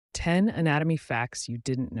10 anatomy facts you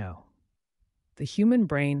didn't know. The human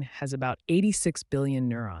brain has about 86 billion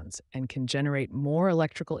neurons and can generate more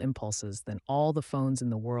electrical impulses than all the phones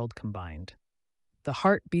in the world combined. The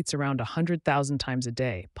heart beats around 100,000 times a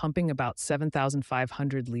day, pumping about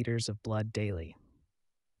 7,500 liters of blood daily.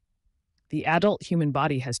 The adult human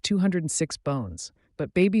body has 206 bones,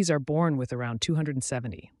 but babies are born with around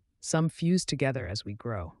 270. Some fuse together as we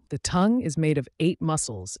grow. The tongue is made of 8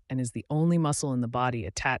 muscles and is the only muscle in the body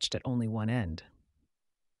attached at only one end.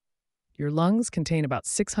 Your lungs contain about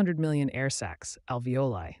 600 million air sacs,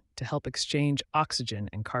 alveoli, to help exchange oxygen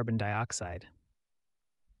and carbon dioxide.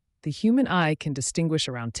 The human eye can distinguish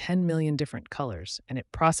around 10 million different colors, and it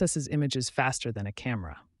processes images faster than a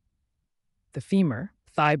camera. The femur,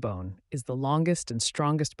 thigh bone, is the longest and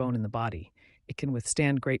strongest bone in the body. It can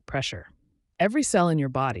withstand great pressure. Every cell in your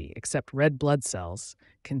body, except red blood cells,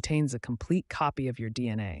 contains a complete copy of your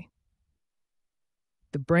DNA.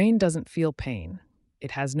 The brain doesn't feel pain.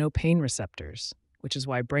 It has no pain receptors, which is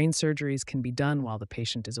why brain surgeries can be done while the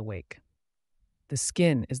patient is awake. The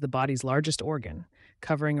skin is the body's largest organ,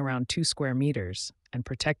 covering around 2 square meters and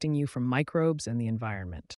protecting you from microbes and the environment.